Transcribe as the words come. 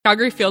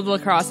Calgary Field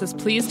Lacrosse is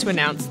pleased to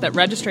announce that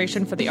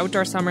registration for the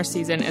outdoor summer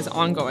season is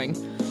ongoing.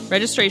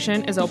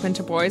 Registration is open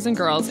to boys and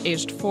girls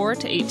aged 4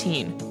 to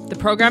 18. The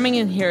programming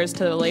adheres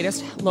to the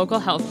latest local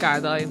health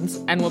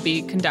guidelines and will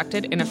be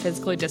conducted in a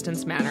physically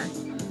distanced manner.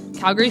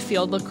 Calgary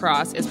Field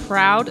Lacrosse is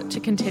proud to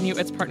continue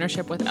its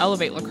partnership with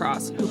Elevate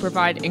Lacrosse, who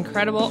provide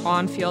incredible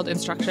on-field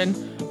instruction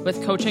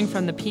with coaching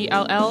from the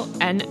PLL,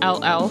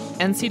 NLL,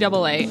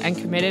 NCAA, and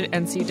committed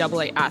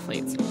NCAA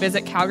athletes.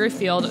 Visit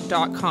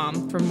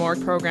calgaryfield.com for more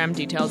program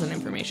details and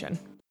information.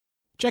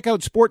 Check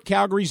out Sport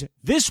Calgary's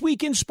This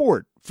Week in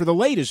Sport for the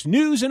latest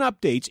news and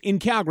updates in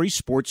Calgary's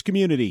sports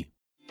community.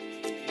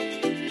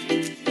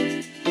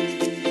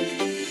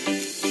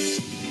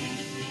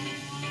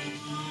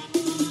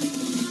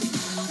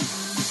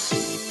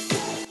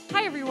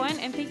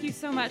 And thank you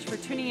so much for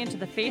tuning into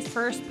the Face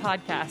First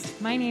podcast.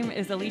 My name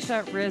is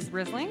Alicia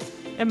Risling.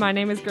 And my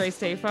name is Grace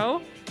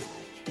Dafo.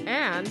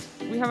 And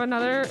we have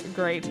another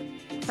great,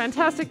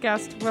 fantastic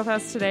guest with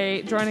us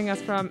today, joining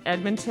us from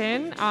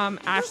Edmonton,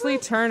 Ashley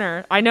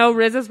Turner. I know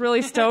Riz is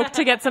really stoked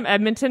to get some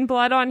Edmonton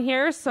blood on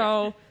here.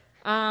 So,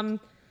 so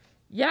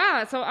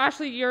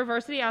Ashley, you're a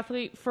varsity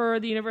athlete for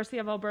the University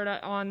of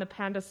Alberta on the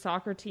Pandas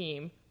soccer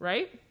team,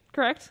 right?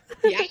 Correct?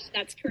 Yeah,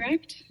 that's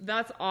correct.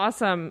 That's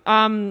awesome.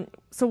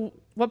 So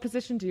what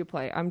position do you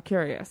play? I'm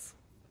curious.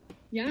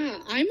 Yeah,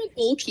 I'm a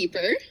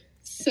goalkeeper.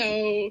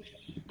 So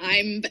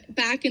I'm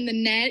back in the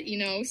net,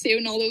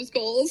 saving all those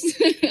goals.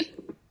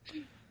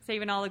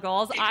 Saving all the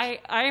goals. I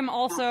am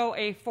also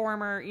a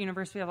former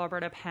University of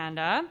Alberta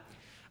Panda.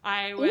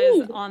 I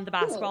was on the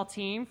basketball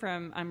team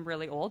from, I'm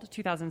really old,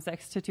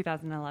 2006 to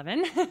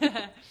 2011.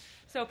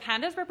 So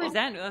Pandas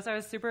represent us. I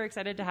was super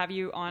excited to have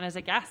you on as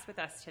a guest with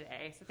us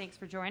today. So thanks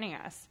for joining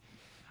us.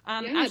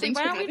 Ashley,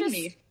 why don't we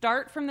just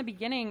start from the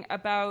beginning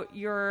about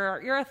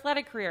your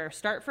athletic career?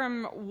 Start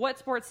from what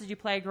sports did you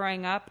play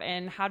growing up,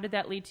 and how did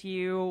that lead to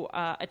you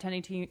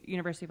attending to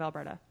University of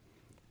Alberta?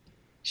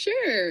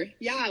 Sure.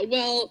 Yeah.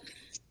 Well,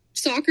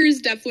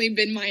 soccer's definitely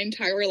been my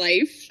entire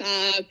life.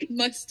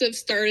 Must have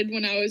started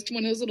when I was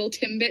one of those little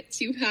Timbits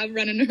you have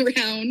running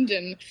around,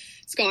 and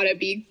it's got to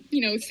be,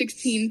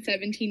 16,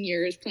 17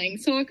 years playing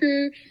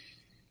soccer.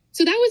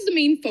 So that was the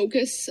main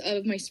focus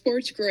of my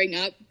sports growing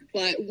up.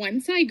 But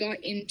once I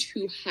got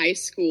into high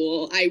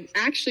school, I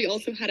actually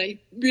also had a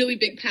really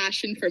big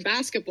passion for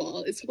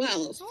basketball as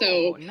well.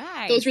 So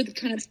nice. Those were the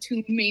kind of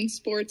two main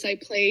sports I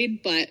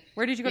played. But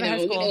where did you go to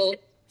high school?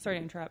 Sorry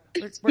to interrupt.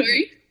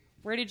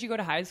 Where did you go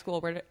to high school?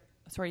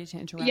 Sorry to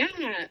interrupt.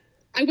 Yeah,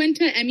 I went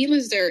to Emmy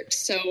Lazert,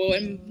 so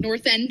I'm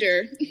North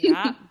Ender.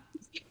 Yeah.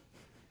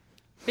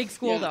 Big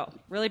school, though.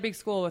 Really big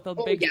school with a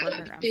big sport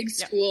program. Big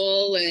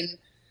school, and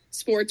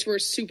sports were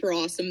super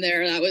awesome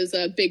there. That was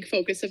a big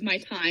focus of my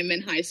time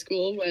in high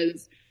school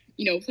was,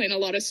 playing a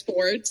lot of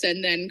sports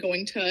and then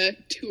going to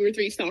 2 or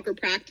 3 soccer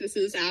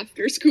practices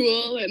after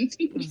school and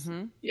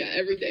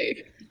every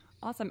day.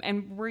 Awesome.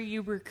 And were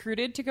you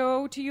recruited to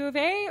go to U of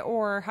A,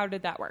 or how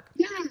did that work?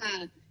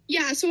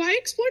 Yeah. So I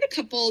explored a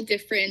couple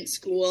different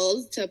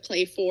schools to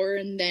play for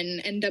and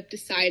then end up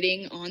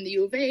deciding on the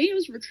U of A I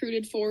was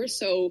recruited for.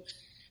 So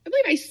I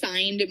believe I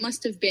signed, it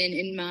must have been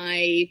in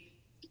my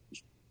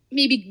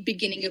maybe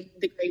beginning of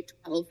the grade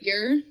 12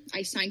 year.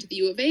 I signed to the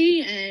U of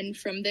A and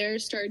from there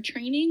started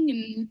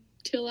training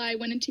until I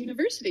went into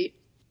university.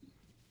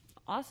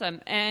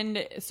 Awesome.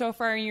 And so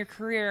far in your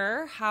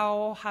career,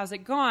 how's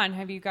it gone?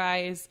 Have you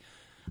guys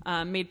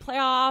made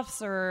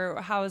playoffs,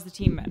 or how has the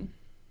team been?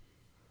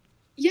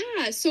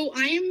 Yeah, so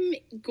I'm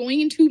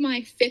going into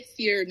my 5th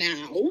year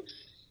now.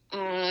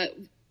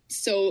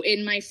 So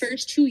in my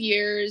first 2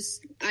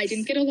 years, I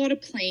didn't get a lot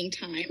of playing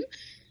time,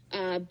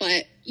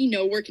 but,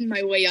 working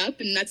my way up,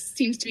 and that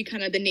seems to be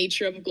kind of the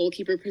nature of a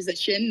goalkeeper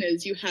position,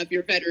 is you have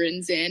your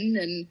veterans in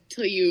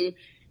until you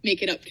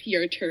make it up to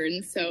your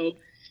turn. So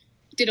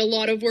did a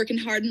lot of working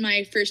hard in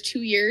my first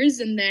 2 years,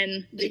 and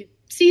then the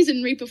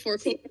season right before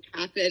COVID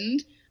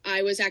happened,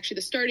 I was actually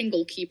the starting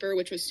goalkeeper,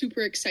 which was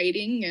super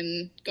exciting,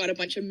 and got a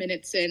bunch of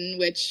minutes in,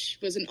 which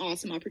was an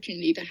awesome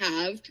opportunity to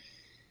have.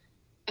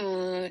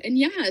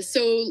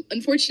 So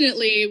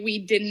unfortunately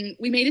we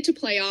made it to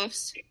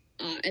playoffs,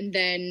 and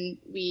then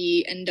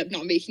we ended up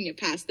not making it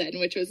past then,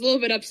 which was a little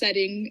bit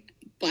upsetting,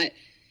 but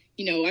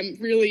I'm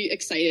really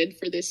excited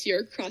for this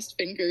year. Crossed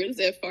fingers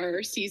if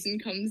our season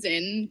comes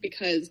in,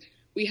 because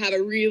we have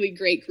a really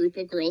great group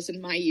of girls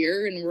in my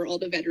year, and we're all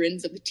the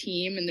veterans of the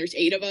team, and there's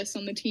 8 of us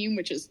on the team,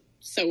 which is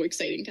so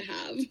exciting to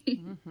have.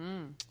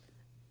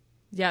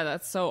 Yeah,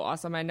 that's so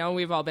awesome. I know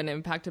we've all been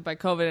impacted by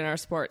COVID in our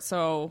sport,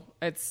 so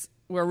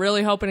we're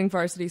really hoping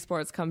varsity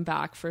sports come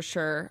back for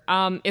sure.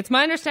 It's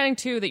my understanding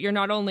too that you're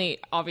not only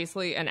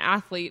obviously an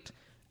athlete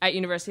at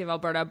University of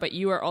Alberta, but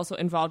you are also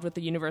involved with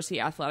the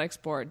University Athletics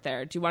Board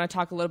there. Do you want to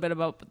talk a little bit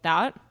about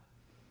that?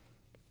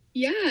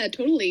 Yeah,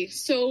 totally.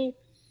 So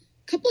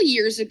a couple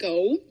years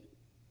ago,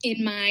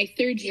 in my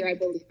 3rd year, I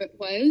believe it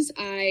was,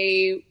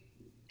 I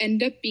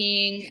ended up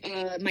being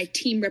my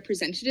team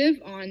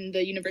representative on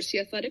the University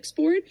Athletics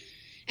Board.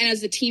 And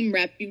as the team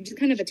rep, you just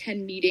kind of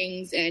attend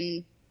meetings,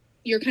 and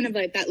you're kind of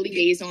like that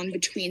liaison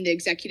between the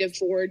executive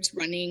boards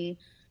running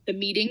the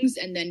meetings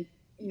and then,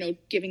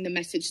 giving the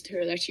message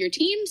to your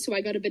team. So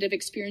I got a bit of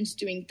experience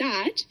doing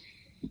that.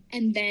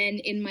 And then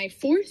in my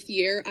 4th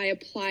year, I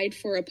applied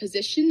for a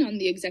position on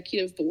the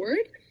executive board.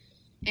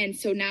 And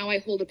so now I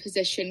hold a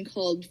position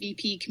called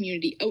VP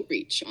Community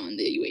Outreach on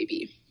the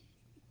UAB.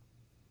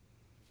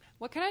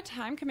 What kind of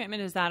time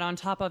commitment is that on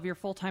top of your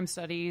full-time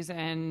studies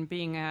and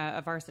being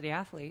a varsity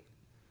athlete?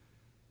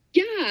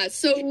 Yeah,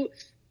 so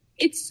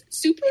it's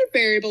super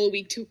variable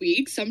week to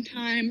week.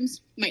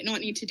 Sometimes might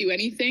not need to do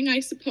anything, I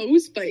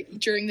suppose, but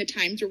during the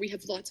times where we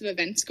have lots of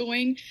events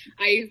going,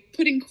 I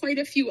put in quite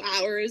a few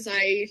hours.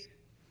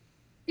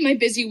 My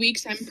busy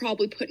weeks, I'm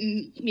probably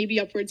putting maybe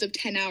upwards of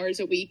 10 hours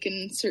a week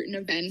in certain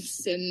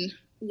events and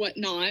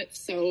whatnot.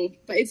 So,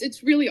 but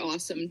it's really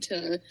awesome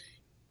to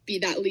be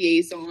that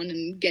liaison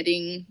and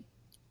getting,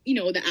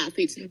 the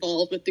athletes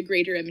involved with the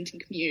greater Edmonton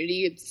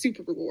community. It's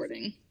super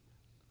rewarding.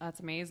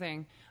 That's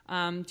amazing.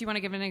 Do you want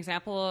to give an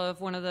example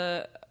of one of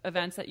the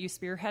events that you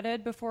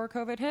spearheaded before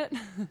COVID hit?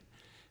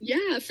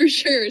 Yeah, for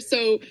sure.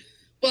 So,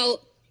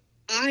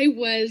 I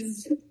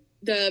was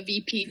the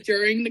VP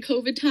during the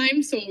COVID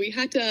time, so we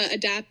had to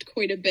adapt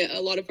quite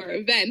a lot of our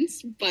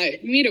events,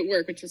 but we made it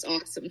work, which was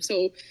awesome.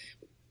 So,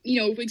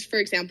 for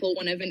example,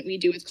 one event we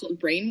do is called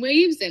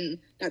Brainwaves, and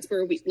that's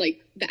where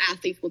the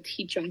athletes will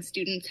teach young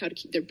students how to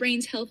keep their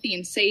brains healthy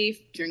and safe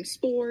during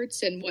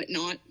sports and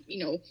whatnot,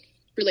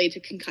 related to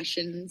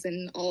concussions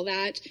and all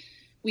that.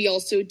 We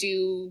also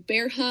do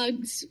bear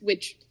hugs,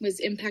 which was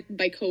impacted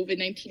by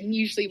COVID-19.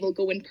 Usually we'll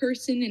go in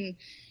person and,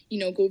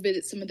 go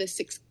visit some of the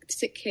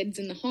sick kids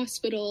in the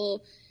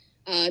hospital.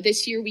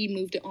 This year we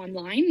moved it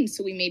online, and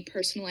so we made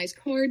personalized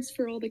cards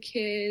for all the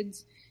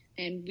kids,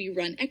 and we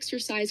run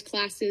exercise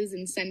classes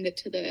and send it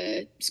to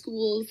the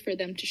schools for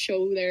them to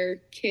show their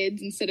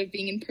kids instead of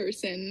being in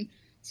person.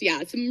 So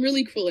yeah, some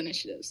really cool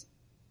initiatives.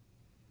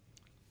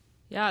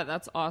 Yeah,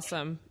 that's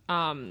awesome.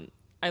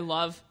 I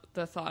love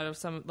the thought of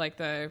some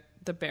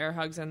the bear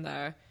hugs and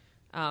the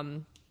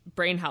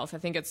brain health. I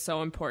think it's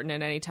so important,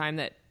 and any time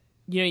that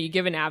you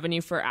give an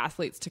avenue for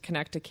athletes to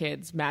connect to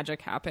kids,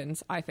 magic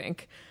happens, I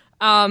think.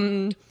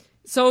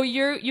 So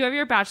you have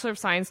your Bachelor of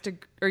Science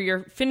or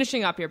you're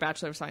finishing up your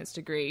Bachelor of Science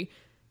degree.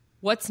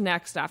 What's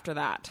next after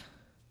that?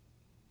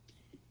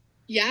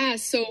 Yeah,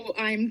 so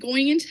I'm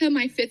going into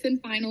my 5th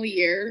and final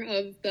year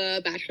of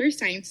the Bachelor of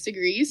Science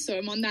degree, so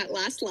I'm on that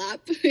last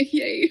lap.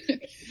 Yay.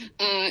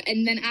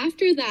 And then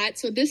after that,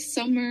 so this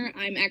summer,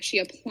 I'm actually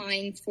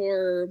applying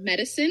for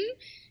medicine,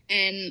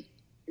 and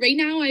right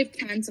now I have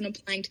plans on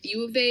applying to the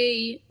U of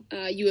A,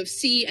 U of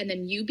C, and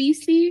then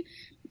UBC.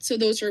 So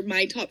those are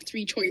my top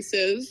 3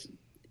 choices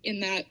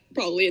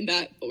probably in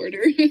that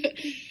order.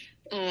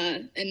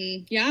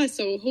 And yeah,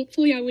 so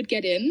hopefully I would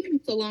get in.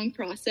 It's a long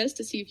process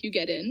to see if you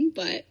get in,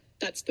 but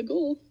that's the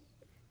goal.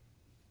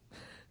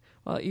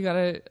 Well, you got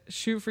to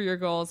shoot for your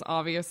goals,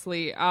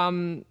 obviously.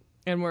 And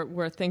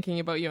we're thinking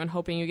about you and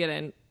hoping you get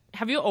in.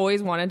 Have you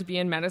always wanted to be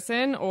in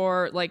medicine,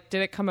 or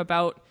did it come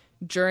about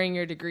during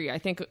your degree? I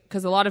think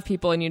because a lot of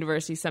people in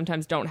university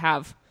sometimes don't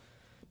have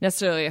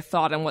necessarily a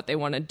thought on what they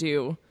want to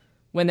do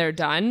when they're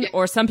done. Yeah.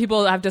 Or some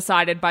people have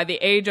decided by the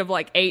age of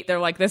 8, they're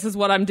like, this is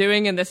what I'm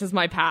doing and this is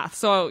my path.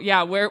 So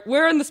yeah,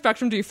 where in the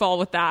spectrum do you fall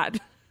with that?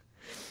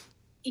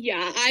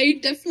 Yeah, I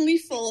definitely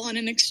fall on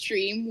an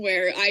extreme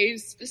where I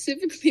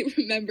specifically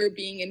remember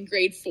being in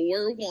grade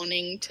 4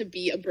 wanting to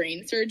be a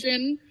brain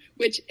surgeon,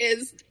 which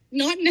is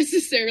not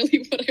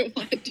necessarily what I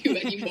want to do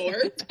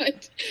anymore,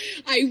 but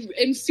I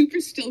am super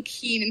still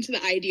keen into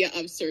the idea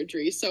of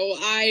surgery. So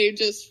I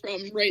just,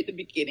 from right at the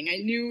beginning, I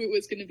knew it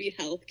was going to be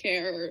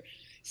healthcare or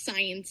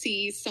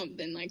science-y,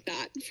 something like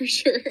that, for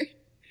sure.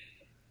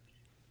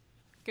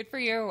 Good for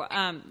you.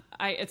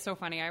 It's so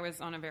funny. I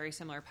was on a very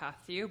similar path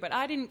to you, but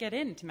I didn't get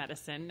into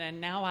medicine, and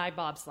now I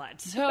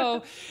bobsled. So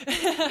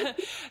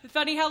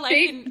funny how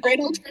great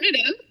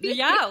alternative.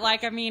 Yeah,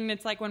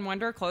 it's like when one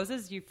door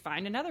closes, you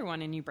find another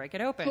one and you break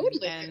it open.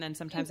 Totally. And then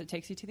sometimes it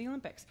takes you to the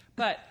Olympics.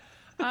 But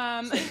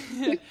I'm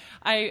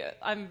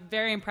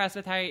very impressed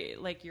with how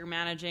you're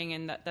managing,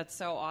 and that's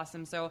so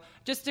awesome. So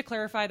just to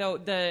clarify though,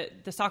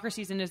 the soccer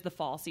season is the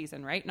fall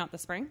season, right? Not the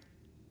spring?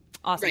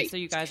 Awesome. Right. So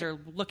you guys are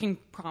looking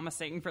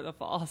promising for the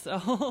fall.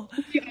 So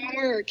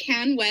our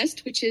Can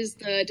West, which is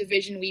the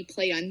division we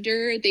play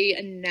under, they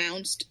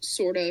announced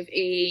sort of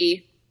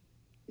a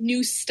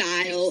new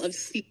style of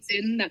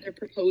season that they're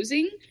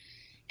proposing.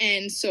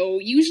 And so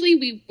usually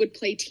we would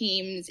play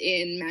teams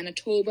in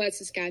Manitoba,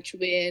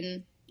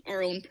 Saskatchewan,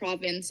 our own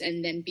province,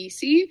 and then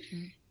BC.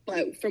 Mm-hmm.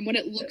 But from what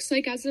it looks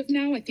like as of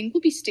now, I think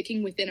we'll be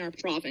sticking within our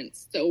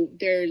province. So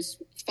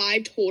there's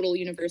 5 total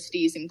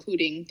universities,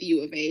 including the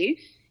U of A.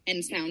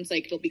 And sounds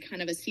like it'll be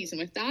kind of a season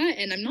with that.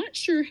 And I'm not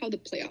sure how the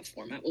playoff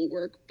format will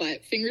work,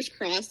 but fingers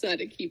crossed that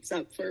it keeps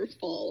up for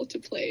fall to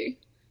play.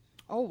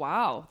 Oh,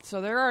 wow.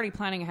 So they're already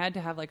planning ahead to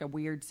have a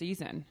weird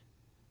season.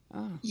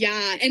 Oh.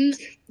 Yeah. And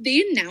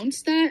they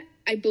announced that,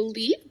 I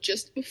believe,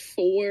 just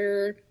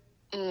before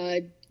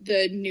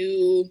the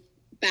new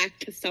back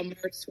to summer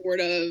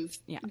sort of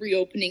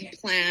reopening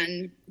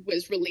plan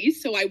was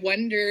released. So I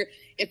wonder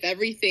if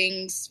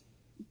everything's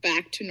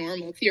back to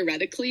normal.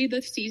 Theoretically,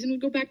 the season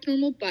would go back to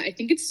normal, but I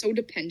think it's so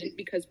dependent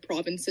because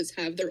provinces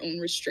have their own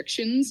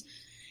restrictions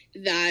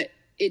that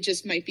it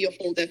just might be a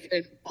whole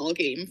different ball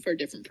game for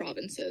different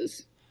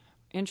provinces.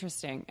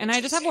 Interesting. And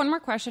I just have one more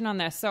question on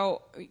this.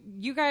 So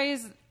you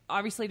guys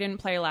obviously didn't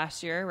play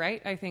last year,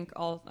 right? I think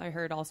I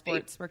heard all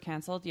sports were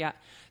canceled. Yeah.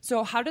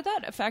 So how did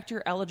that affect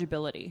your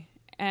eligibility?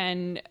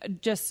 And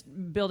just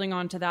building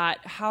on to that,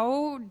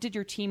 how did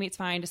your teammates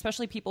find,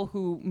 especially people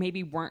who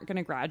maybe weren't going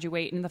to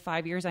graduate in the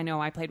 5 years? I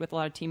know I played with a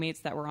lot of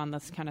teammates that were on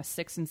this kind of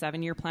 6 and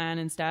 7 year plan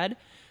instead.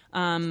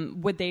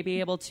 Would they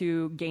be able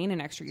to gain an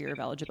extra year of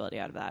eligibility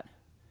out of that?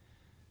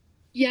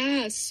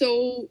 Yeah,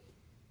 so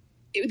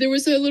there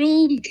was a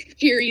little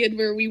period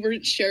where we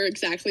weren't sure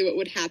exactly what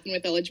would happen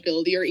with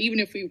eligibility or even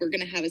if we were going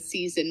to have a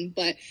season,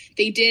 but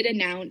they did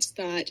announce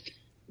that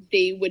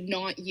they would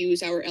not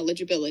use our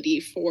eligibility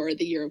for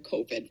the year of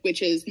COVID,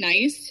 which is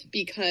nice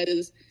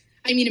because,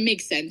 I mean, it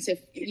makes sense if,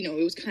 you know,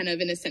 it was kind of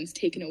in a sense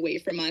taken away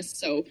from us.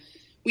 So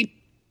we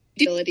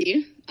did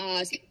eligibility.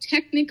 So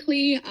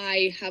technically,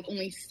 I have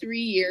only 3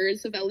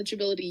 years of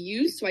eligibility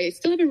used, so I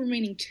still have a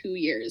remaining 2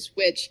 years,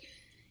 which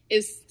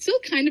is still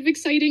kind of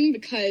exciting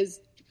because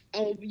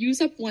I'll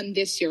use up one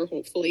this year,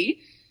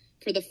 hopefully,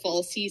 for the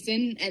fall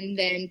season. And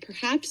then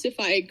perhaps if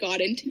I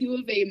got into U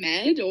of A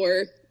Med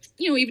or,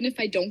 you know, even if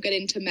I don't get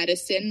into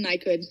medicine, I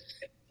could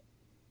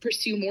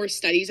pursue more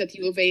studies at the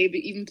U of A, but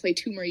even play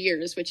 2 more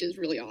years, which is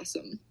really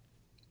awesome.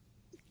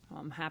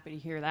 I'm happy to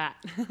hear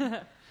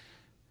that.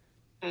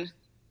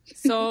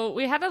 So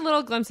we had a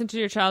little glimpse into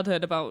your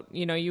childhood about,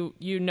 you know,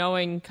 you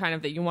knowing kind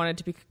of that you wanted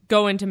to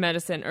go into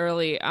medicine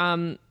early.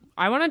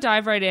 I want to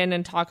dive right in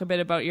and talk a bit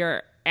about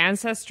your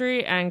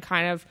ancestry and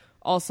kind of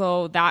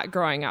also that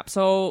growing up.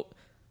 So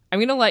I'm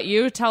going to let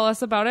you tell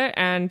us about it.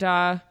 And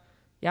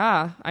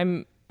yeah,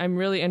 I'm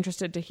really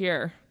interested to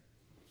hear.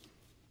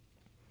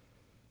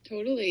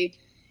 Totally.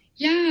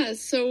 Yeah.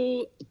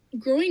 So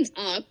growing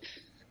up,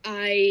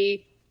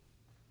 I,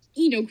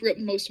 you know, grew up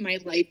most of my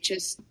life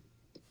just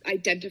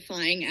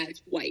identifying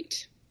as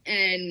white.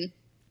 And,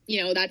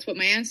 you know, that's what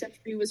my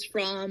ancestry was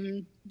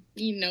from,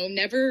 you know,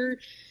 never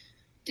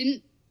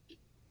didn't,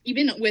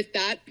 even with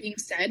that being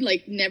said,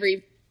 like never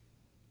even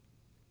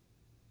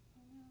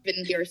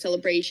hear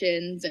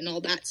celebrations and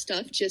all that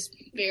stuff, just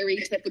very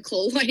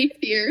typical life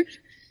here.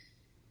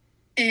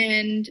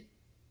 And,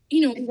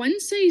 you know,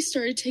 once I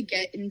started to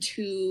get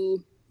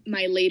into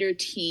my later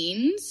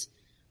teens,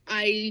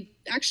 I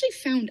actually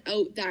found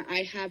out that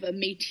I have a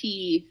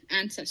Métis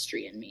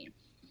ancestry in me,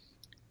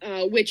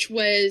 which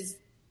was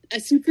a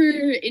super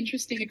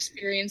interesting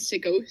experience to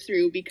go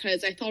through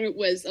because I thought it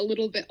was a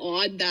little bit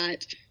odd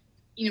that,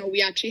 you know,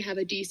 we actually have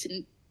a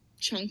decent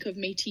chunk of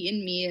Métis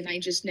in me and I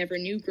just never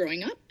knew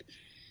growing up.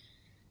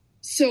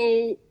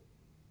 So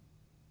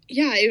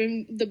yeah,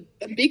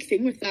 a big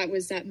thing with that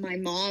was that my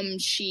mom,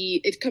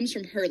 it comes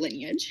from her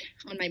lineage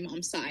on my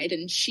mom's side.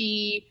 And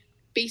she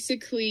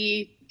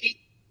basically,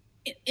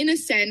 in a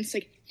sense,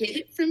 like hid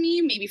it from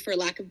me, maybe for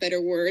lack of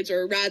better words,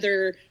 or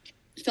rather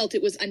felt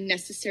it was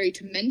unnecessary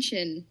to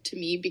mention to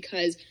me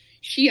because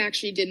she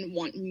actually didn't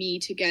want me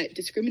to get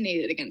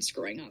discriminated against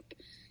growing up.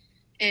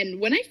 And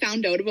when I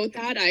found out about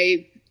that,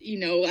 I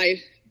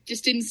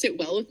just didn't sit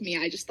well with me.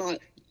 I just thought,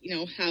 you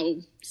know, how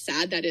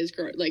sad that is,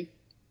 like,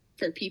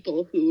 for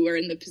people who are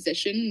in the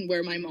position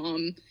where my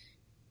mom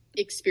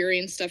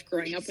experienced stuff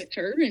growing up with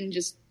her and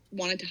just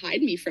wanted to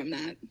hide me from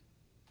that.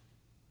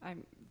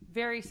 I'm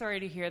very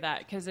sorry to hear that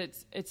because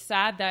it's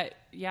sad that,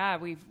 yeah,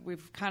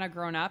 we've kind of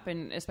grown up,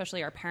 and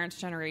especially our parents'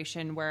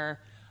 generation, where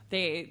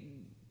they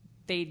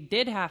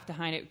did have to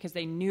hide it because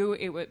they knew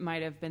it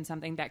might have been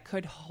something that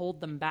could hold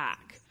them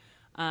back.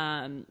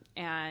 And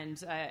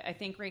I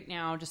think right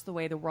now, just the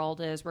way the world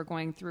is, we're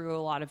going through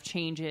a lot of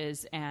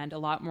changes and a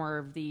lot more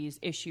of these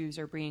issues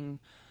are being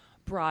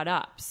brought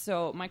up.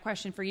 So my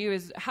question for you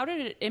is, how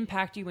did it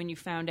impact you when you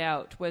found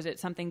out? Was it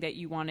something that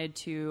you wanted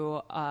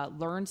to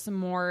learn some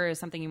more? Is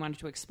something you wanted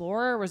to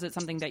explore? Or was it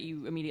something that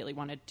you immediately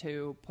wanted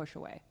to push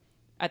away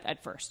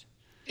at first?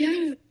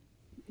 Yeah.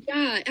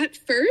 At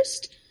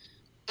first,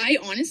 I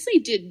honestly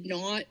did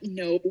not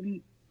know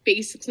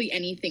basically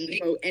anything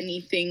about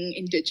anything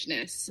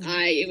Indigenous.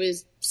 It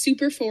was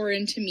super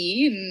foreign to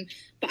me,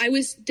 but I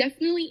was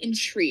definitely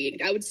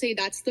intrigued. I would say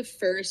that's the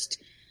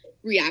first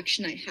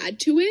reaction I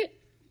had to it.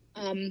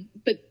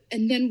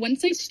 And then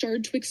once I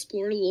started to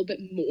explore it a little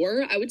bit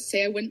more, I would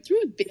say I went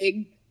through a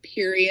big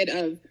period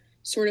of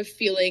sort of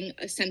feeling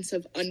a sense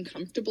of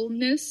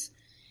uncomfortableness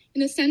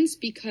in a sense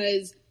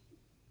because,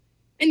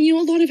 and you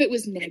know, a lot of it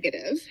was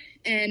negative,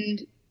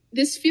 and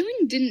this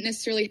feeling didn't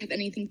necessarily have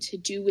anything to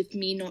do with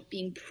me not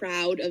being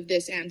proud of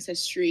this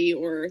ancestry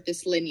or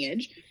this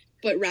lineage,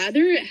 but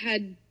rather it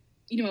had,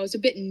 you know, I was a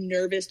bit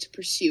nervous to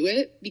pursue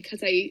it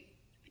because I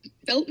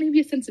felt maybe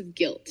a sense of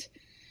guilt.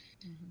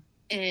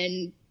 Mm-hmm.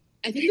 And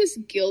I think this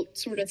guilt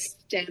sort of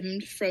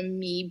stemmed from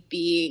me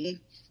being,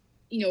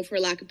 you know, for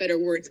lack of better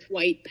words,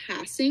 white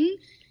passing,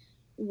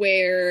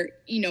 where,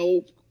 you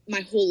know,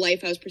 my whole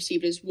life I was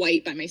perceived as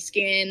white by my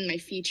skin, my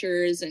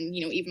features, and,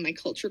 you know, even my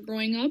culture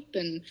growing up.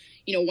 And,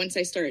 you know, once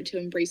I started to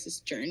embrace this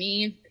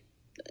journey,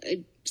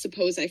 I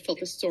suppose I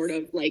felt a sort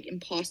of like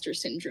imposter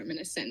syndrome in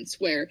a sense,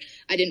 where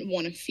I didn't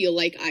want to feel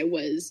like I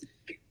was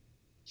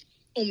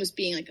almost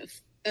being like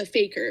a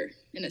faker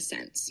in a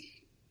sense.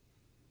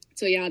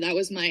 So yeah, that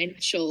was my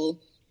initial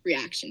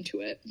reaction to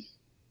it.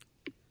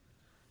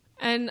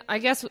 And I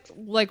guess,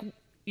 like,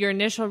 your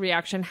initial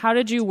reaction, how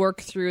did you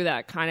work through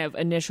that kind of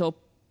initial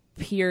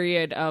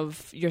period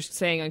of, you're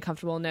saying,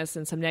 uncomfortableness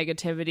and some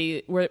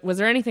negativity? Was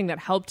there anything that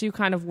helped you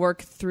kind of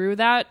work through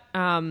that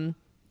and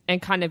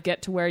kind of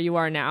get to where you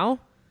are now?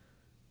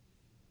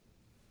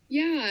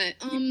 Yeah,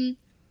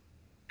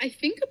 I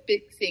think a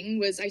big thing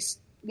was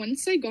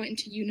once I got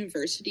into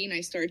university and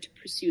I started to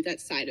pursue that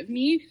side of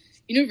me,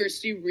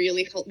 university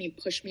really helped me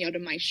push me out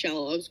of my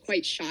shell. I was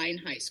quite shy in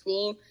high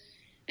school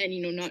and,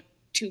 you know, not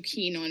too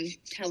keen on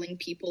telling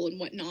people and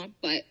whatnot,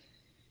 but,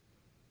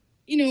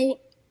 you know,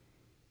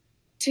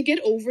 to get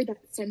over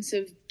that sense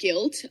of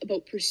guilt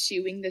about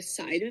pursuing this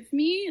side of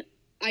me,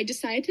 I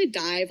decided to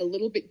dive a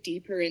little bit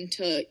deeper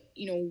into,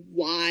 you know,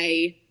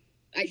 why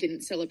I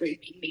didn't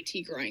celebrate being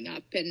Métis growing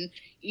up, and,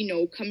 you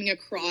know, coming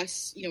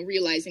across, you know,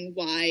 realizing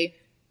why,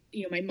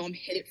 you know, my mom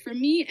hid it from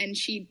me, and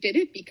she did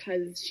it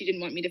because she didn't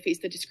want me to face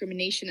the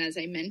discrimination, as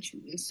I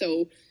mentioned. And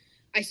so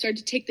I started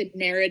to take the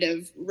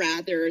narrative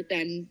rather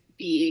than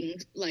being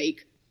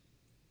like,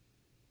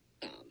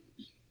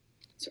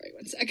 sorry,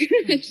 one second.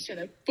 I'm just trying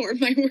to form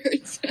my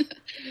words.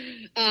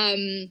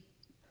 Sorry,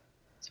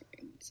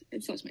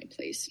 it's lost my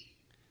place.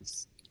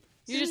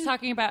 You're just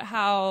talking about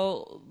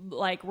how,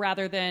 like,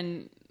 rather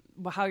than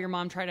how your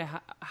mom tried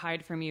to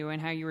hide from you and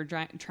how you were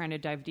trying to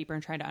dive deeper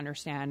and trying to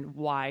understand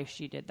why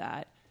she did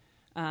that.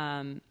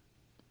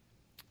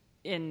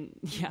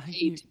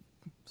 You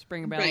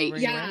spring a bell right.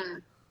 over Yeah.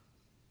 anywhere.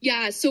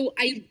 Yeah. So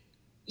I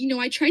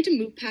tried to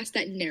move past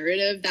that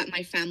narrative that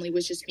my family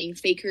was just being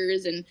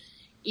fakers, and,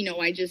 you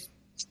know,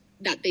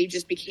 that they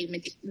just became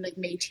like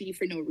Métis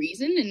for no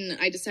reason. And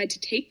I decided to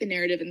take the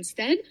narrative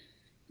instead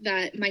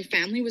that my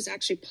family was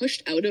actually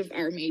pushed out of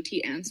our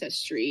Métis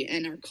ancestry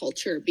and our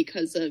culture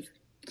because of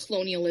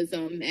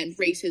colonialism and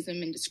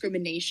racism and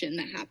discrimination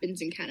that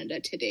happens in Canada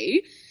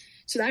today.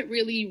 So that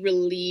really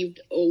relieved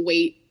a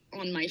weight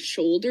on my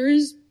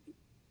shoulders,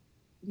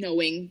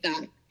 knowing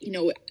that, you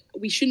know,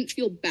 we shouldn't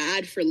feel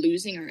bad for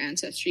losing our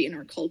ancestry and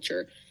our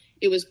culture.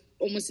 It was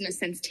almost, in a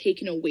sense,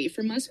 taken away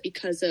from us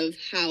because of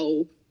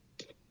how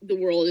the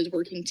world is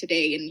working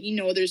today. And, you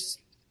know, there's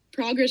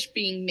progress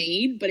being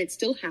made, but it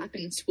still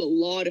happens to a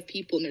lot of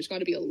people, and there's got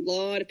to be a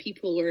lot of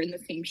people who are in the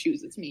same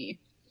shoes as me.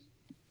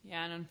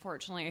 Yeah, and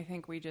unfortunately, I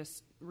think we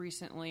just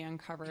recently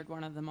uncovered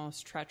one of the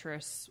most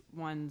treacherous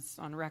ones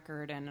on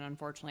record, and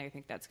unfortunately, I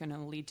think that's going to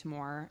lead to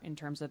more in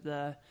terms of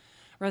the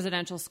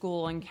residential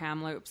school in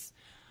Kamloops,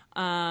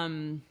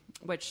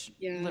 which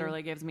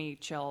literally gives me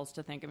chills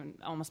to think of, and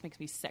almost makes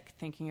me sick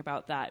thinking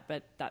about that.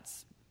 But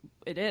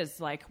it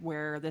is like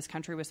where this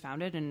country was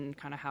founded and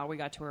kind of how we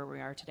got to where we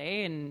are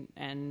today,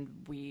 and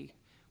we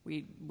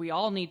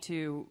all need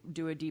to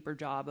do a deeper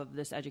job of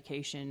this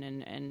education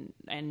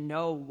and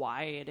know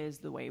why it is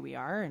the way we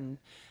are. And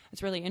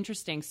it's really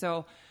interesting.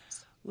 So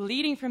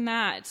leading from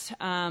that,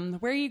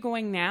 where are you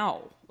going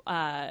now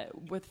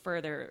with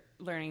further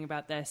learning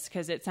about this?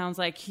 Because it sounds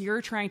like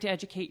you're trying to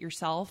educate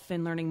yourself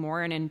and learning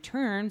more, and in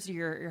turns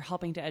you're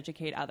helping to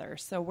educate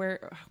others. So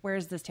where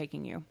is this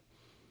taking you?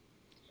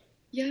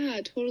 Yeah,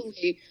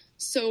 totally.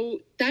 So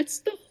that's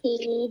the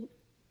whole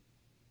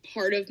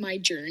part of my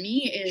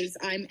journey, is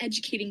I'm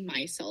educating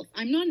myself.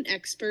 I'm not an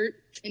expert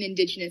in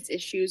Indigenous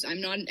issues.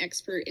 I'm not an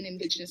expert in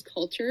Indigenous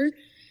culture,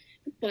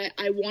 but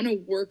I want to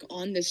work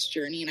on this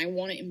journey and I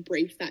want to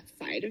embrace that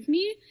side of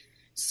me.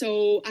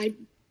 So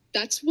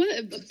that's what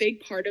a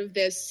big part of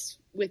this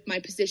with my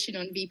position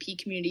on VP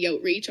Community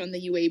Outreach on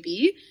the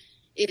UAB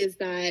is,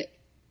 that,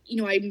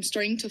 you know, I'm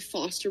starting to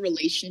foster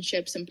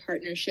relationships and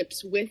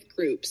partnerships with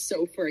groups.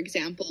 So, for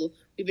example,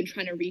 we've been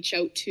trying to reach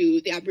out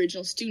to the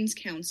Aboriginal Students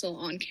Council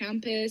on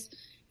campus,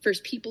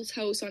 First Peoples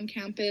House on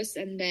campus,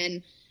 and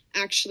then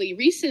actually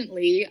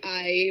recently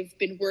I've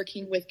been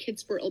working with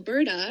KidSport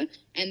Alberta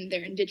and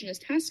their Indigenous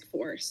task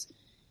force,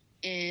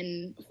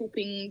 and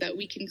hoping that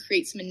we can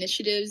create some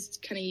initiatives,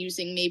 kind of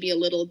using maybe a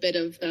little bit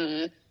of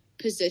the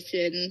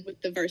position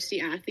with the varsity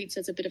athletes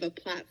as a bit of a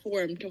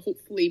platform to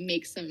hopefully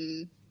make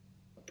some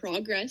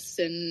progress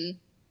and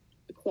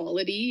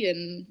equality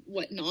and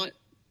whatnot.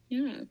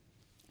 Yeah.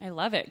 I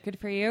love it. Good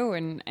for you.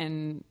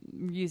 And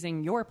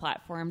using your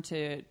platform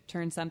to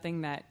turn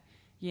something that,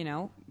 you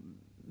know,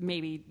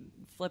 maybe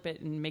flip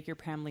it and make your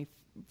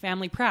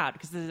family proud.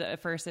 Because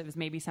at first it was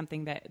maybe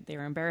something that they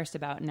were embarrassed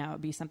about, and now it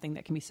would be something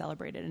that can be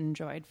celebrated and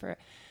enjoyed for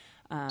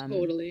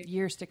totally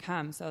years to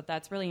come. So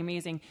that's really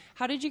amazing.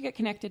 How did you get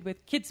connected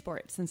with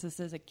KidSport, since this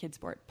is a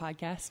KidSport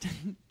podcast?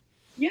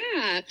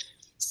 Yeah.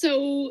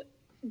 So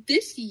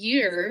this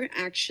year,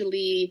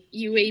 actually,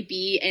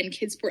 UAB and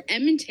KidSport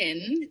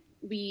Edmonton,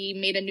 we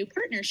made a new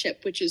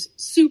partnership, which is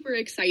super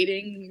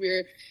exciting.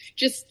 We're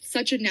just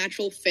such a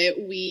natural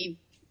fit. We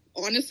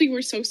honestly,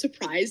 we're so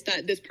surprised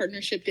that this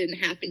partnership didn't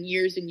happen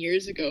years and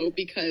years ago,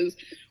 because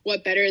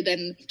what better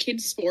than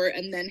kids sport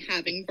and then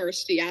having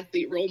varsity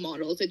athlete role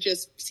models? It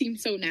just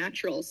seems so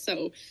natural.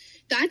 So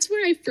that's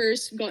where I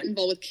first got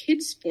involved with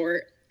kids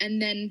sport.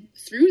 And then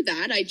through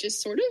that, I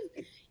just sort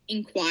of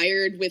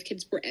inquired with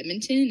KidSport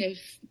Edmonton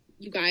if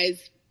you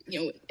guys,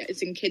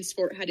 as in kids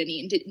sport, had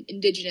any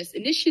Indigenous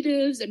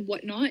initiatives and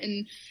whatnot.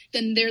 And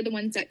then they're the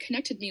ones that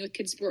connected me with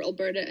KidSport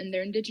Alberta and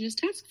their Indigenous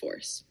task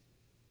force.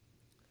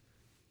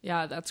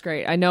 Yeah, that's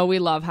great. I know we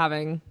love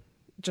having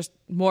just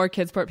more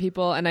KidSport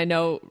people, and I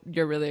know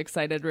you're really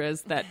excited,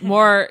 Riz, that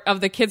more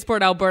of the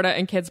KidSport Alberta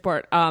and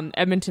KidSport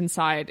Edmonton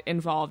side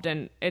involved.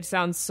 And it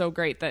sounds so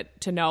great that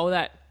to know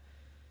that,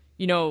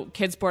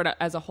 KidSport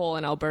as a whole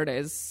in Alberta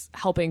is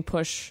helping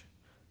push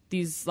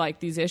these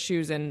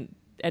issues and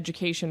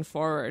education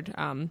forward.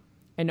 I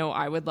know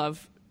I would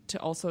love to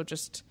also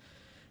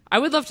I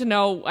would love to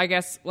know, I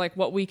guess, like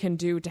what we can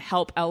do to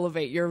help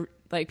elevate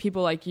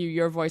people like you,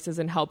 your voices,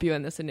 and help you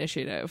in this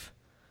initiative.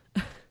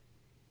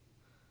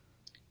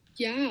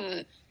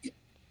 Yeah,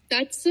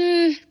 that's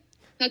a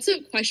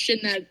question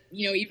that,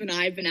 even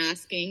I've been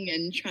asking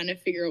and trying to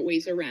figure out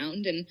ways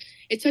around. And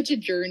it's such a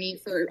journey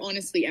for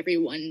honestly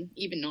everyone,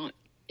 even not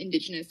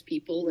Indigenous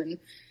people. And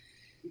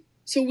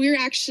so we're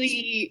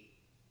actually,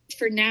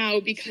 for now,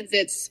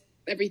 because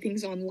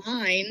everything's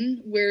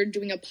online, we're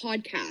doing a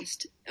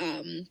podcast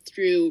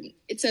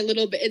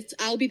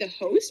I'll be the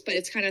host, but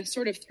it's kind of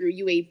sort of through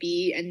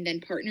UAB and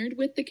then partnered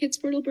with the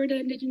KidSport Alberta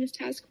Indigenous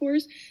Task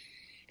Force.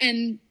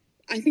 And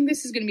I think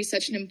this is going to be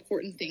such an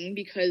important thing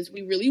because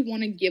we really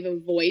want to give a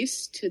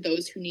voice to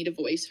those who need a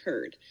voice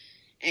heard.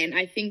 And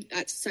I think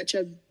that's such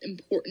an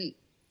important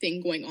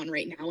thing going on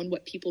right now. And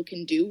what people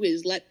can do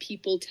is let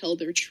people tell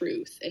their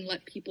truth and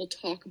let people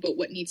talk about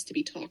what needs to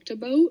be talked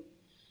about.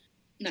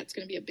 And that's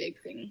going to be a big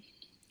thing.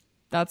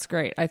 That's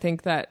great. I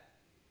think that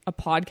a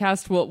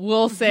podcast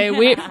we'll say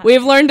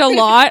we've learned a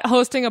lot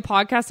hosting a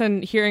podcast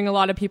and hearing a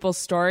lot of people's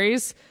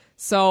stories.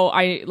 So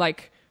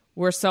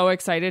we're so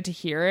excited to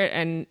hear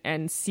it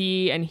and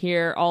see and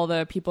hear all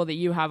the people that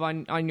you have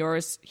on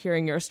yours,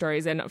 hearing your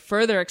stories and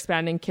further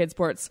expanding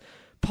KidSport's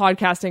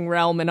podcasting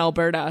realm in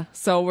Alberta.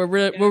 So we're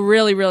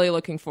really, really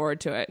looking forward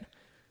to it.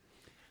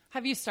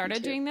 Have you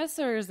started doing this,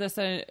 or is this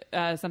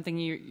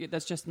something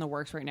that's just in the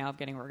works right now of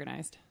getting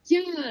organized?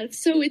 Yeah,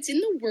 so it's in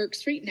the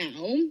works right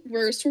now.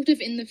 We're sort of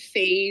in the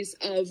phase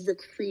of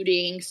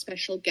recruiting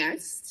special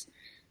guests.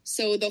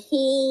 So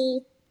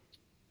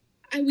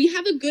we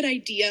have a good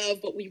idea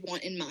of what we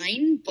want in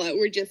mind, but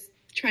we're just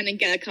trying to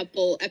get a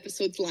couple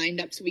episodes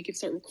lined up so we can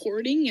start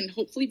recording and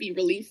hopefully be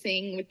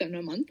releasing within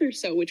a month or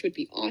so, which would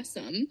be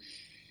awesome.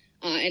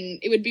 And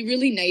it would be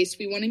really nice.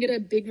 We want to get a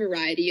big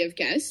variety of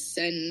guests,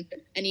 and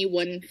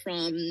anyone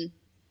from,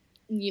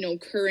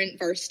 current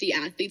varsity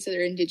athletes that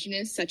are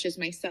Indigenous, such as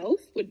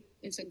myself,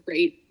 is going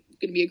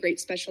to be a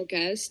great special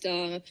guest,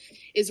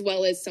 as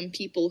well as some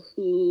people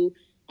who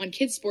on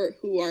KidSport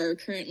who are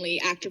currently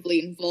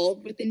actively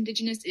involved with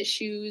Indigenous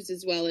issues,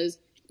 as well as,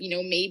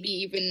 maybe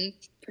even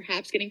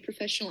perhaps getting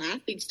professional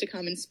athletes to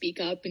come and speak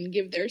up and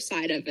give their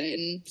side of it,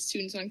 and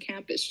students on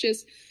campus.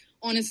 Just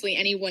honestly,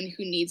 anyone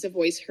who needs a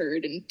voice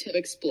heard and to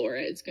explore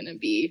it is going to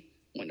be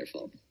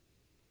wonderful.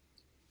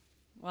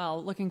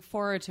 Well, looking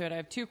forward to it. I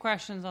have two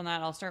questions on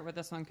that. I'll start with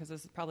this one because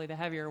this is probably the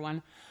heavier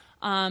one.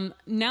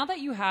 Now that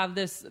you have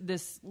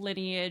this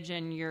lineage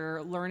and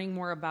you're learning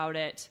more about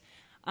it,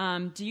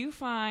 do you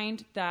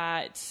find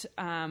that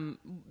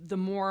the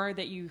more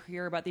that you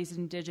hear about these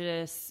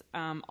Indigenous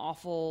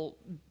awful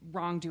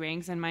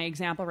wrongdoings, and my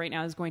example right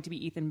now is going to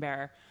be Ethan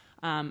Bear.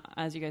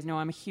 As you guys know,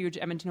 I'm a huge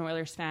Edmonton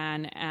Oilers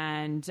fan,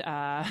 and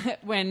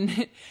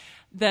when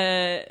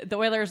the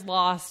Oilers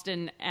lost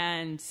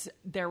and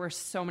there were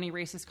so many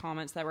racist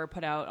comments that were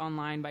put out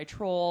online by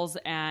trolls,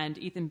 and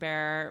Ethan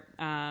Bear,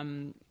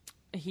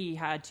 he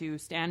had to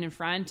stand in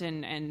front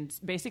and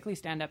basically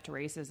stand up to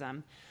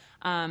racism.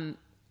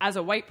 As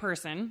a white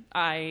person,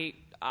 I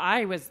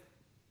was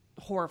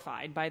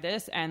horrified by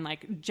this and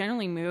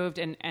generally moved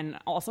and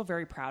also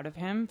very proud of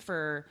him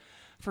for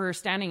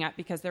standing up,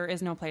 because there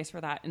is no place for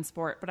that in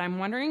sport. But I'm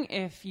wondering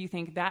if you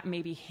think that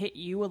maybe hit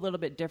you a little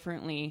bit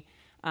differently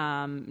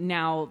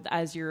now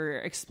as you're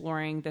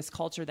exploring this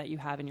culture that you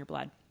have in your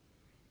blood.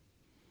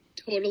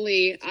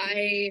 Totally.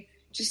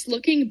 Just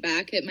looking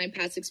back at my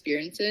past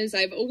experiences,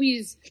 I've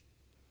always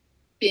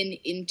been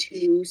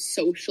into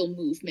social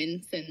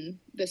movements and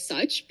the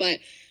such, but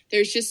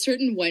there's just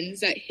certain ones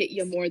that hit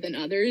you more than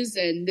others.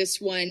 And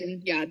these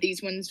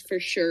ones for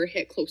sure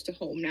hit close to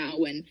home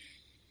now. And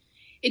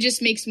it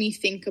just makes me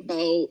think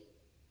about,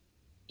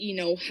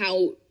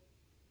 how,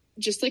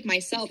 just like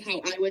myself, how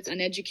I was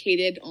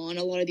uneducated on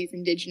a lot of these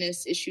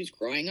Indigenous issues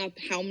growing up,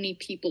 how many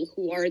people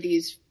who are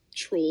these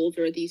trolls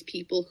or these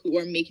people who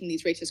are making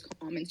these racist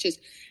comments, just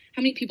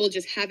how many people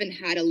just haven't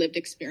had a lived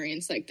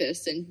experience like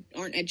this and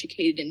aren't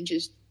educated and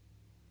just,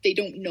 they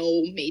don't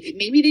know,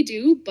 maybe they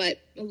do, but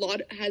a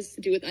lot has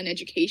to do with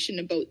uneducation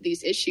about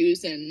these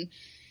issues. And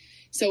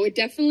so it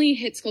definitely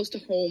hits close to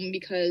home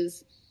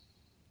because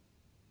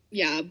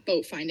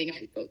about finding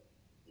out about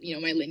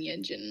my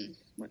lineage and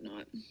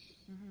whatnot.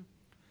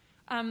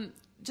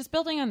 Just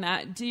building on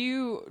that, do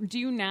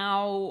you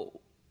now,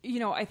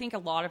 I think a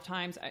lot of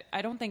times,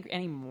 I don't think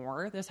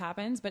anymore this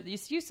happens, but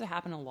this used to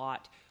happen a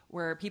lot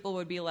where people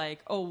would be like,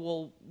 oh,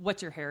 well,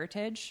 what's your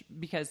heritage?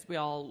 Because we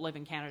all live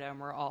in Canada and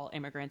we're all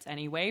immigrants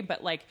anyway.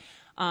 But like,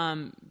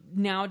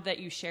 now that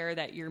you share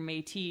that you're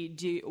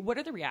Métis, what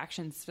are the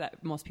reactions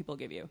that most people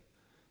give you?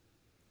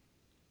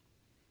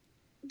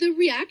 The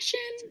reaction,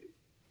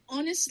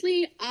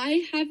 honestly,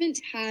 I haven't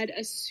had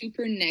a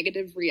super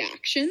negative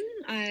reaction,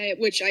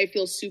 which I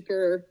feel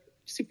super,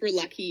 super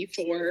lucky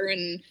for,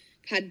 and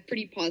had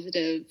pretty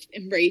positive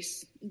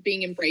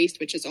being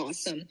embraced, which is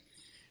awesome.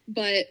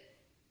 But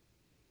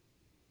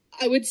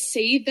I would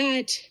say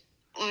that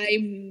I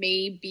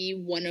may be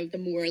one of the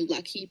more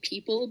lucky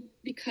people,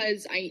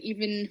 because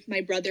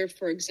my brother,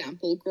 for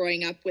example,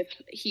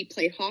 he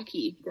played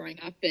hockey growing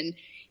up, and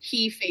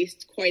he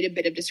faced quite a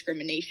bit of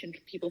discrimination.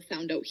 People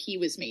found out he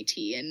was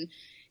Métis, and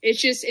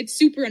it's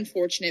super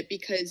unfortunate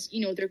because,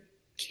 they're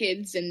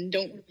kids and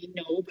don't really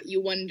know, but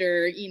you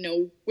wonder,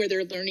 where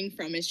they're learning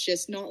from. It's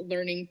just not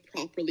learning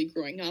properly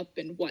growing up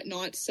and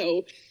whatnot.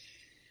 So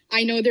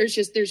I know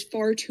there's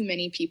far too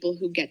many people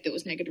who get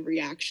those negative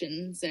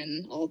reactions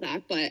and all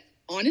that. But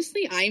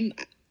honestly,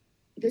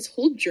 this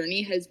whole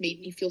journey has made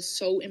me feel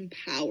so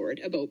empowered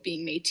about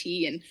being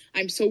Métis. And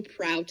I'm so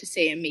proud to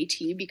say I'm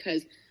Métis,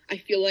 because I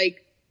feel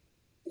like,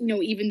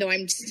 even though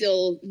I'm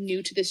still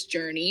new to this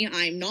journey,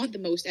 I'm not the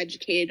most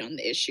educated on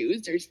the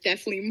issues. There's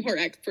definitely more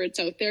experts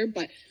out there,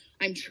 but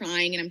I'm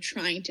trying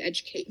to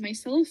educate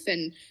myself.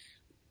 And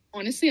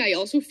honestly, I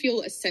also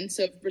feel a sense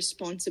of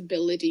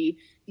responsibility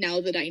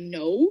now that I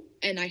know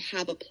and I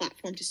have a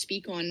platform to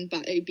speak on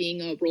by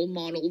being a role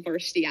model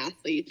varsity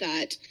athlete,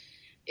 that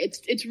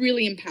it's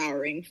really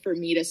empowering for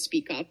me to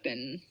speak up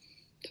and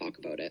talk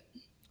about it.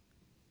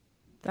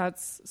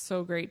 That's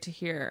so great to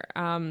hear.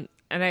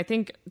 And I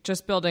think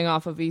just building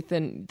off of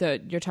Ethan,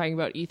 you're talking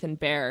about Ethan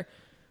Bear,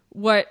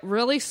 what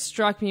really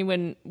struck me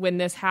when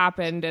this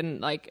happened,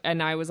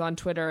 and I was on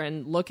Twitter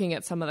and looking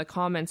at some of the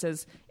comments,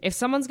 is if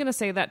someone's going to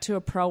say that to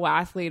a pro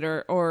athlete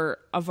or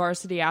a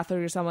varsity athlete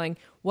or something,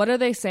 what are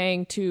they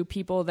saying to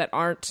people that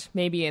aren't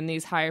maybe in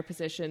these higher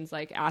positions,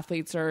 like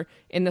athletes or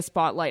in the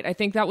spotlight? I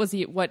think that was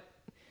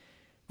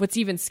what's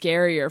even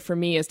scarier for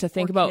me is to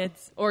think about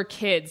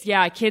kids.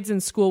 Yeah, kids in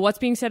school. What's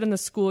being said in the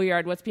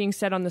schoolyard? What's being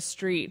said on the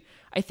street?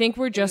 I think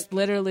we're just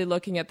literally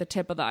looking at the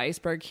tip of the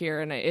iceberg here,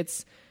 and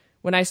it's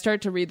when I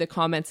start to read the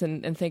comments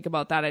and think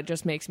about that, it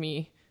just makes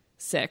me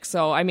sick.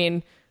 So, I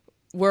mean,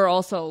 we're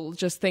also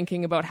just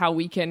thinking about how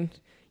we can,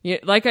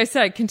 like I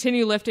said,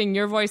 continue lifting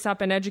your voice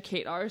up and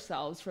educate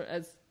ourselves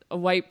as a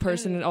white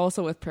person and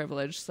also with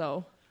privilege.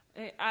 So.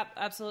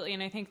 Absolutely.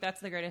 And I think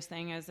that's the greatest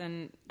thing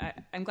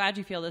I'm glad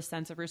you feel this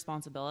sense of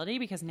responsibility,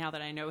 because now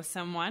that I know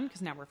someone,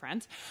 because now we're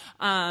friends,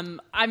 I'm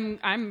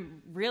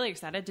really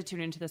excited to tune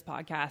into this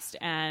podcast.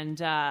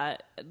 And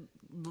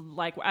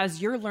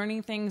as you're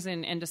learning things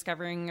and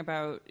discovering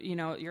about,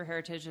 your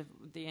heritage of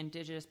the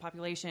Indigenous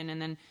population, and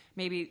then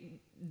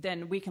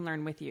then we can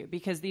learn with you,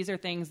 because these are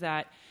things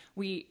that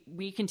we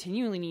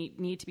continually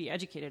need to be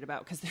educated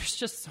about, because there's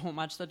just so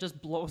much that just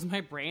blows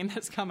my brain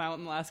that's come out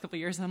in the last couple of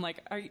years. And I'm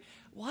like,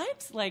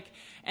 what?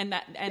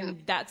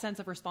 That sense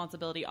of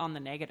responsibility on the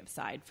negative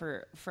side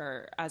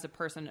for as a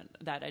person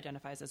that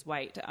identifies as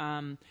white.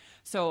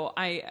 So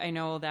I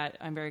know that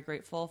I'm very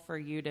grateful for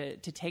you to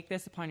take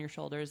this upon your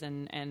shoulders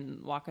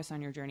and walk us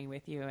on your journey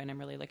with you. And I'm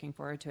really looking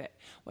forward to it,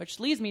 which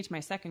leads me to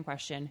my second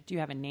question. Do you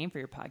have a name for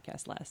your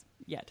podcast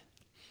yet?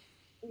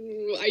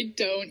 Ooh, I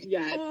don't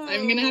yet.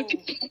 I'm going to have to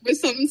come up with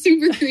something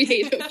super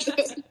creative.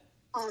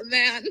 Oh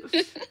man.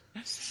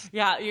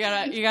 Yeah, you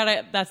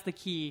gotta, that's the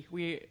key.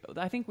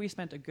 I think we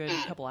spent a good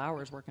couple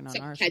hours working on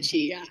ours.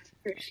 Catchy, yeah,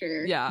 for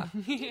sure. Yeah.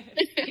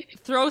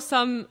 Throw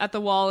some at the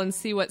wall and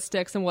see what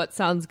sticks and what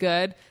sounds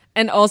good.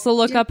 And also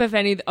look up if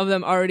any of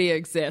them already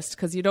exist,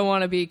 because you don't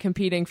want to be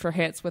competing for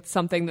hits with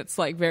something that's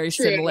like very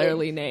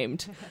similarly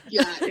named.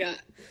 Yeah.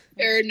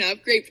 Fair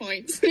enough. Great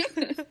points.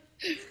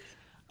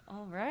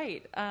 All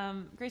right.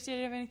 Grace, do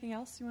you have anything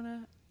else you want to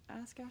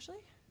ask Ashley?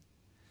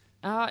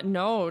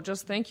 No,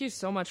 just thank you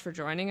so much for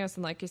joining us.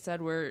 And like you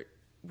said, we're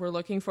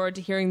looking forward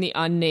to hearing the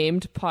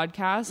Unnamed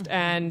podcast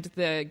and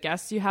the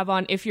guests you have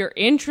on. If you're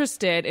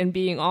interested in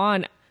being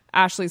on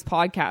Ashley's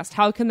podcast,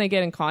 how can they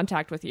get in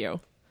contact with you?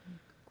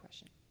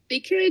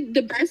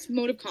 The best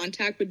mode of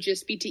contact would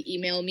just be to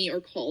email me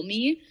or call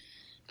me.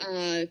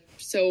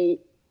 So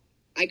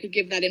I could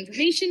give that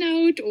information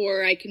out,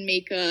 or I can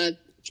make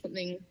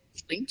something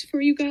linked for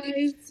you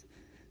guys.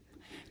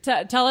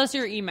 Tell us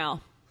your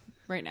email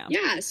right now.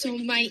 Yeah, so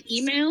my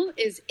email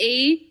is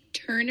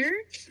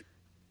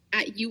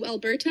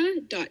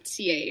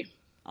aturner@ualberta.ca.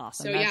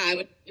 Awesome. So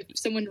if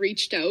someone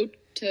reached out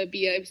to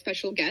be a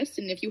special guest,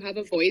 and if you have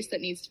a voice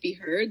that needs to be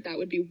heard, that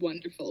would be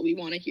wonderful. We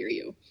want to hear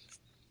you.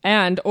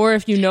 Or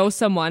if you know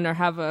someone or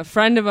have a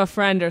friend of a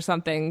friend or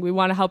something, we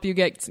want to help you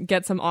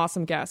get some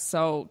awesome guests.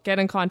 So get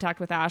in contact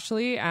with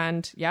Ashley,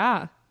 and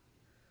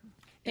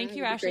Thank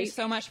you, Ashley,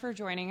 so much for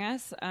joining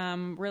us.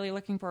 Really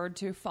looking forward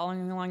to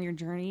following along your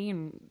journey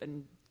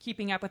and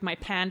keeping up with my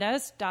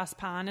pandas, Das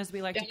Pan, as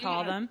we like to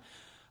call them,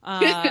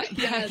 back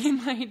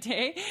in my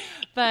day.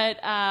 But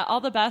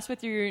all the best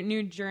with your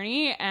new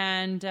journey,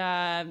 and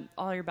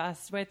all your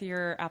best with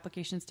your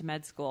applications to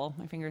med school.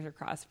 My fingers are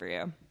crossed for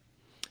you.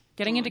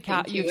 Getting into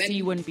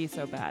UC wouldn't be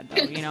so bad,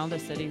 though. You know, the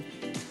city,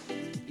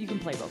 you can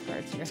play both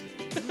cards here.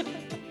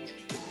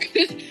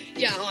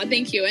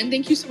 Thank you. And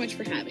thank you so much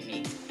for having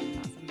me.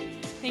 Awesome.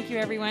 Thank you,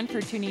 everyone,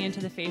 for tuning into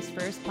the Face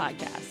First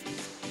podcast.